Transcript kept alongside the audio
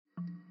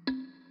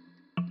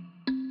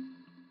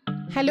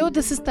Hello,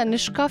 this is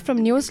Tanishka from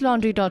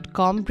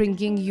newslaundry.com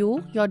bringing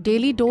you your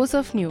daily dose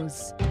of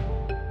news.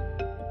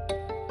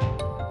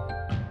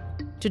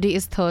 Today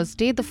is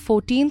Thursday, the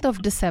 14th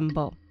of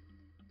December.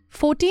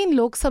 14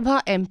 Lok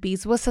Sabha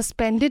MPs were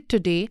suspended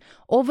today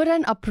over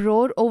an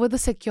uproar over the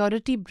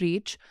security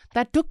breach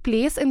that took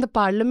place in the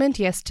parliament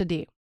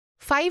yesterday.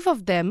 5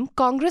 of them,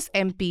 Congress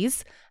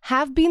MPs,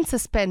 have been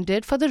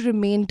suspended for the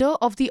remainder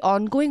of the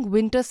ongoing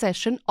winter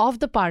session of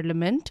the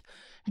parliament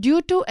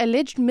due to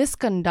alleged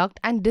misconduct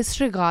and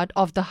disregard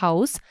of the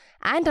House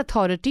and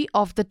authority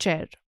of the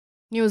chair.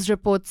 News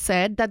reports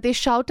said that they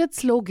shouted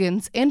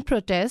slogans in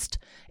protest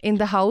in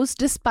the House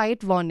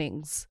despite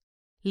warnings.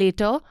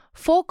 Later,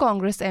 4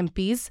 Congress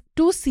MPs,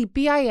 2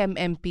 CPIM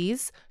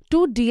MPs,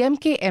 2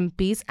 DMK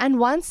MPs and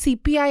 1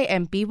 CPI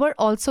MP were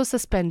also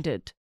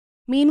suspended.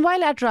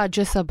 Meanwhile, at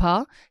Rajya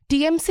Sabha,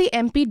 TMC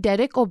MP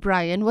Derek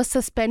O'Brien was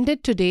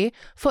suspended today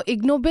for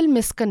ignoble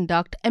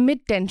misconduct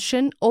amid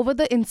tension over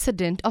the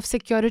incident of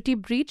security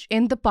breach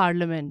in the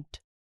parliament.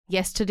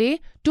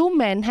 Yesterday, 2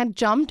 men had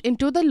jumped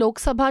into the Lok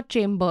Sabha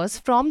chambers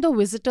from the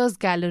visitors'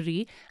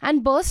 gallery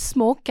and burst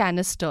smoke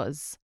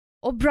canisters.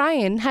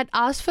 O'Brien had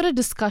asked for a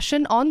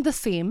discussion on the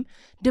same,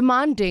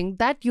 demanding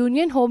that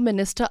Union Home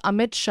Minister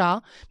Amit Shah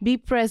be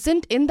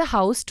present in the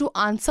House to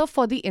answer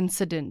for the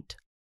incident.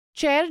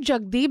 Chair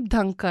Jagdeep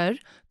Dhankar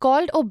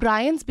called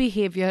O'Brien's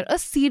behavior a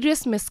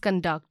serious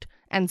misconduct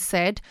and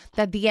said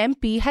that the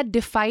MP had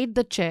defied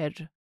the chair.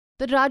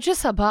 The Rajya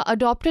Sabha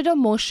adopted a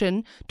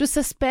motion to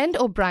suspend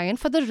O'Brien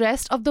for the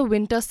rest of the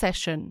winter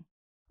session.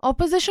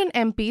 Opposition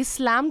MPs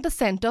slammed the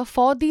centre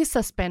for these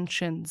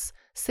suspensions,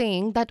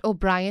 saying that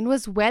O'Brien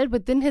was well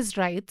within his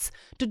rights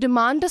to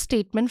demand a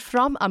statement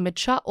from Amit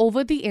Shah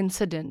over the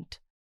incident.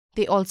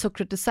 They also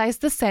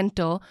criticized the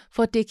centre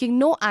for taking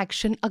no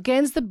action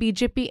against the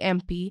BJP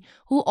MP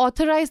who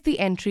authorized the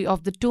entry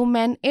of the 2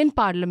 men in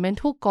parliament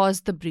who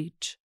caused the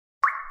breach.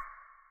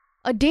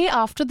 A day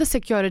after the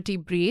security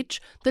breach,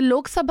 the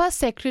Lok Sabha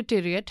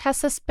Secretariat has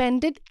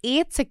suspended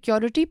 8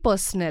 security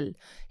personnel,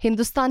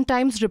 Hindustan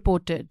Times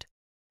reported.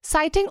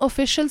 Citing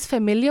officials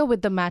familiar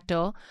with the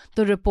matter,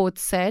 the report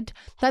said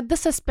that the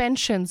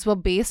suspensions were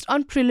based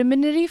on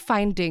preliminary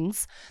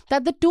findings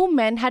that the 2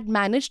 men had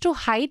managed to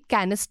hide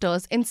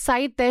canisters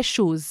inside their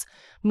shoes,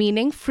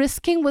 meaning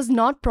frisking was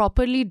not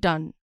properly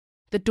done.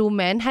 The 2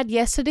 men had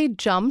yesterday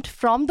jumped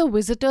from the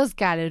visitors'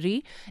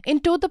 gallery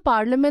into the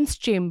parliament's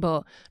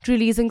chamber,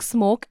 releasing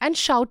smoke and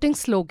shouting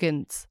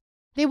slogans.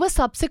 They were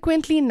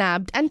subsequently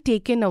nabbed and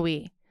taken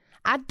away.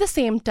 At the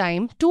same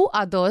time, 2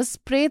 others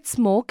sprayed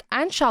smoke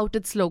and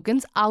shouted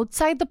slogans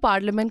outside the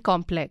parliament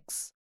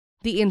complex.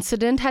 The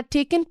incident had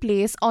taken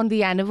place on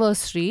the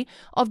anniversary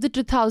of the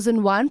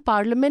 2001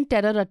 parliament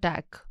terror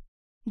attack.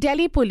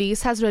 Delhi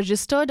police has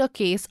registered a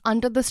case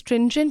under the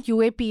stringent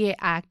UAPA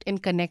Act in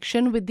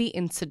connection with the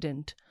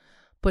incident.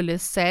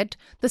 Police said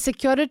the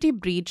security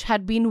breach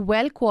had been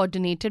well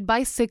coordinated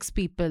by 6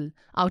 people,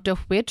 out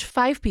of which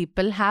 5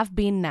 people have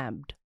been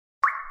nabbed.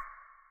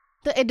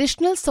 The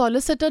Additional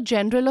Solicitor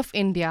General of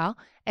India,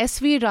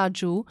 S.V.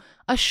 Raju,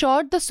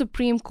 assured the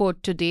Supreme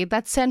Court today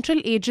that central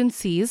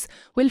agencies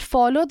will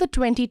follow the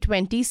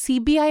 2020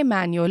 CBI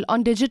Manual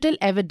on Digital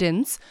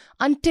Evidence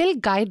until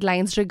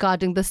guidelines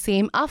regarding the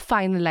same are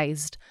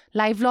finalized,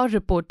 LiveLaw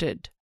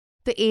reported.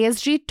 The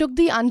ASG took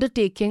the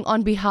undertaking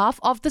on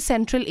behalf of the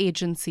central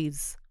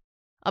agencies.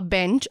 A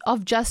bench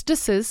of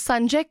Justices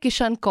Sanjay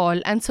Kishan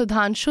Kaul and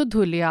Sudhanshu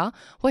Dhulia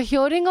were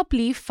hearing a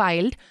plea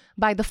filed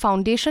by the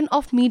Foundation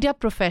of Media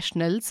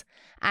Professionals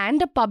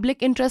and a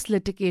public interest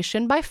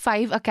litigation by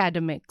 5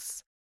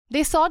 academics.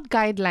 They sought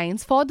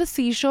guidelines for the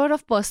seizure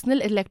of personal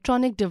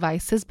electronic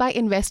devices by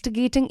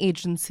investigating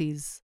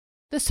agencies.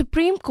 The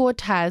Supreme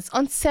Court has,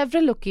 on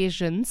several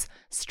occasions,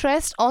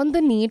 stressed on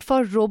the need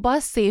for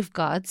robust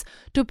safeguards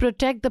to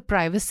protect the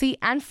privacy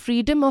and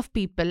freedom of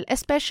people,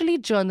 especially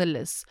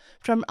journalists,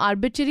 from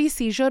arbitrary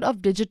seizure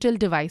of digital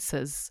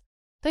devices.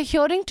 The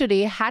hearing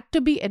today had to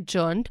be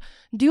adjourned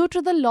due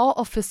to the law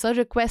officer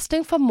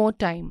requesting for more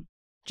time.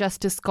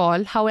 Justice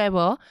Kaul,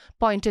 however,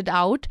 pointed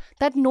out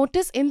that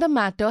notice in the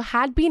matter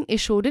had been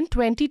issued in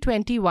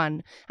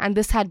 2021 and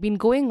this had been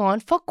going on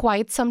for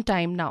quite some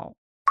time now.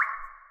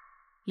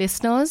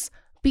 Listeners,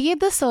 be it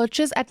the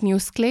searches at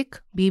NewsClick,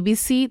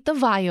 BBC, The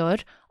Wire,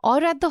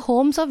 or at the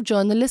homes of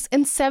journalists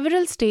in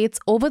several states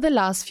over the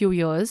last few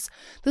years,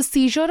 the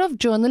seizure of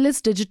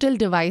journalists' digital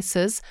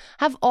devices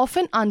have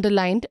often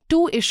underlined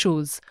 2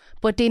 issues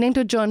pertaining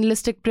to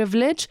journalistic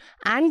privilege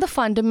and the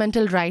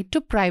fundamental right to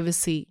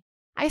privacy.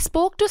 I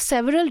spoke to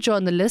several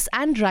journalists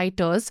and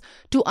writers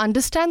to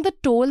understand the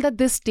toll that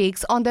this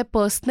takes on their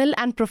personal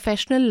and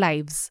professional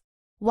lives.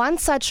 One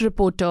such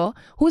reporter,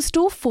 whose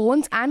 2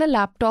 phones and a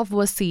laptop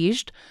were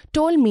seized,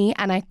 told me,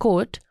 and I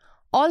quote,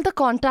 "All the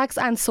contacts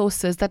and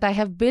sources that I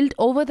have built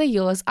over the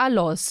years are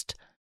lost.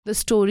 The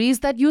stories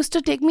that used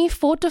to take me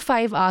 4 to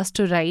 5 hours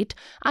to write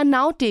are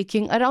now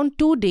taking around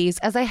 2 days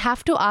as I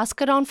have to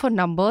ask around for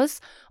numbers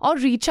or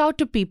reach out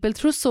to people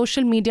through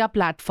social media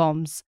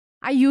platforms.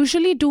 I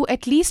usually do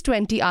at least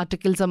 20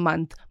 articles a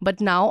month, but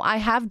now I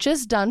have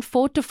just done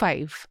 4 to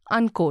 5,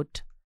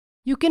 unquote.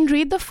 You can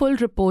read the full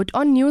report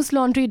on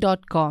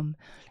newslaundry.com.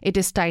 It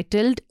is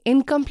titled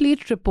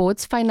Incomplete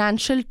Reports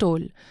Financial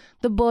Toll: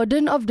 The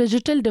Burden of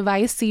Digital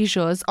Device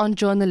Seizures on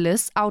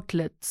Journalists'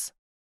 Outlets.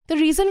 The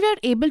reason we are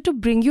able to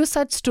bring you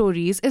such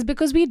stories is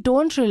because we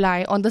don't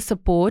rely on the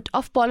support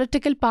of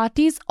political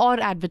parties or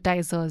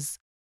advertisers.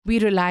 We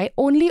rely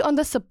only on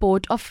the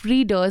support of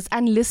readers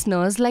and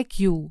listeners like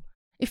you.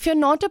 If you're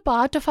not a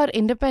part of our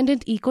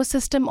independent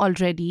ecosystem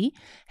already,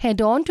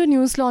 head on to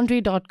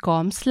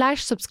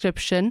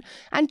newslaundry.com/subscription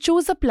and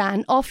choose a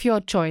plan of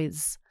your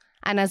choice.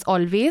 And as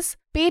always,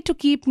 pay to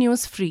keep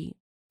news free.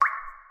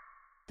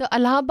 The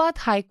Allahabad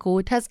High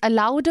Court has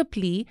allowed a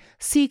plea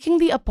seeking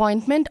the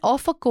appointment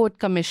of a court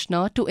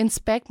commissioner to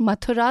inspect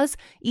Mathura's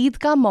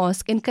Eidgah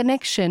Mosque in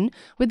connection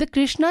with the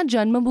Krishna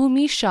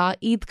Janmabhoomi Shah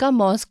Eidgah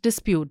Mosque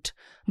dispute,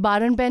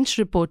 Baran Bench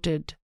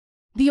reported.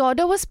 The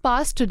order was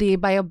passed today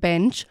by a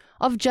bench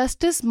of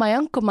Justice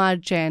Mayank Kumar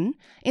Jain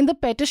in the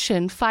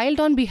petition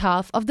filed on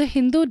behalf of the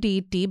Hindu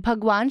deity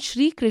Bhagwan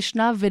Shri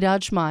Krishna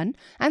Virajman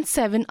and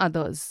 7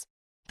 others.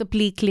 The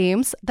plea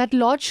claims that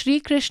Lord Shri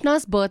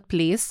Krishna's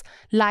birthplace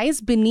lies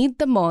beneath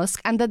the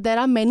mosque and that there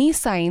are many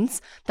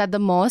signs that the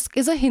mosque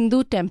is a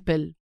Hindu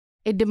temple.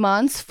 It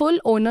demands full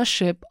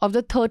ownership of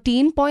the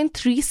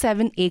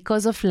 13.37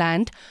 acres of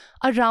land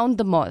around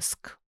the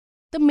mosque.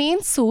 The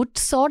main suit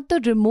sought the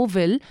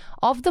removal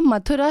of the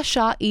Mathura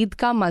Shah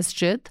Eidgah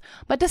Masjid,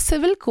 but a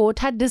civil court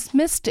had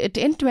dismissed it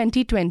in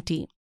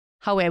 2020.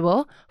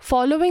 However,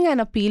 following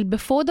an appeal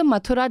before the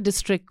Mathura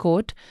District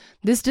Court,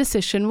 this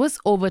decision was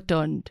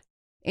overturned.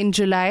 In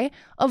July,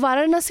 a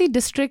Varanasi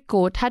District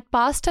Court had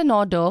passed an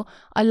order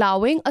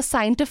allowing a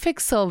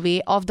scientific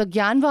survey of the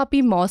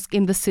Gyanvapi Mosque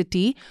in the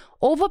city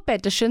over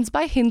petitions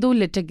by Hindu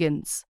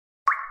litigants.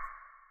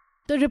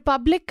 The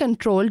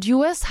Republic-controlled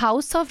U.S.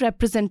 House of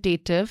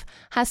Representatives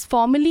has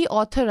formally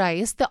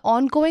authorized the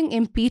ongoing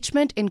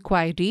impeachment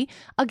inquiry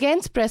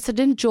against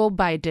President Joe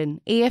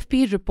Biden,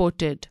 AFP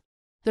reported.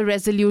 The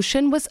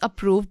resolution was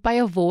approved by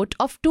a vote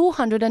of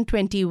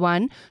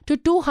 221 to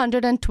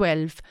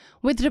 212,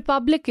 with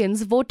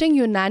Republicans voting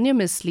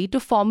unanimously to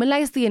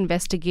formalize the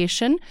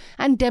investigation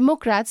and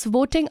Democrats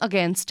voting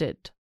against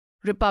it.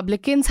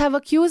 Republicans have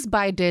accused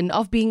Biden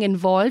of being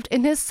involved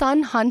in his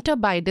son Hunter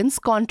Biden's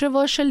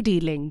controversial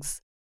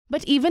dealings.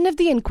 But even if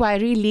the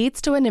inquiry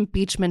leads to an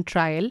impeachment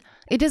trial,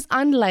 it is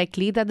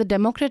unlikely that the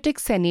Democratic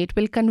Senate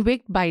will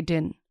convict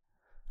Biden.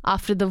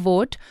 After the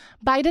vote,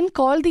 Biden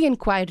called the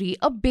inquiry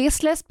a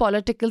baseless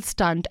political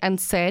stunt and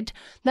said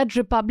that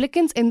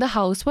Republicans in the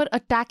House were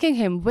attacking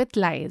him with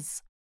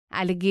lies.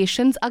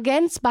 Allegations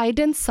against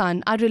Biden's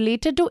son are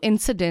related to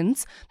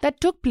incidents that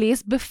took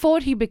place before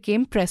he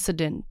became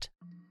president.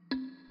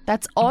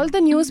 That's all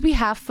the news we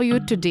have for you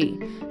today.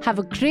 Have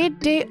a great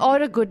day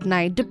or a good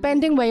night,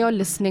 depending where you're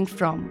listening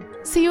from.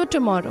 See you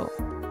tomorrow.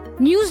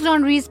 News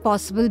Laundry is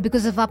possible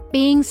because of our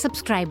paying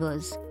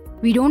subscribers.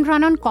 We don't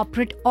run on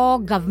corporate or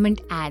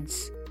government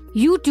ads.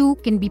 You too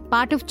can be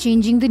part of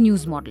changing the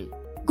news model.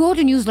 Go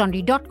to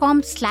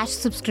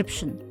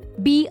newslaundry.com/subscription.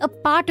 Be a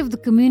part of the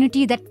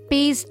community that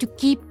pays to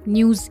keep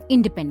news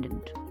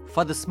independent.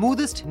 For the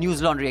smoothest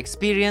News Laundry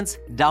experience,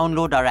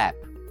 download our app.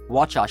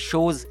 Watch our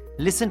shows,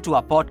 listen to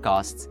our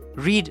podcasts,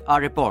 read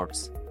our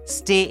reports.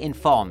 Stay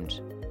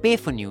informed. Pay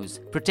for news,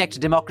 protect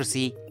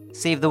democracy,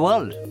 save the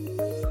world.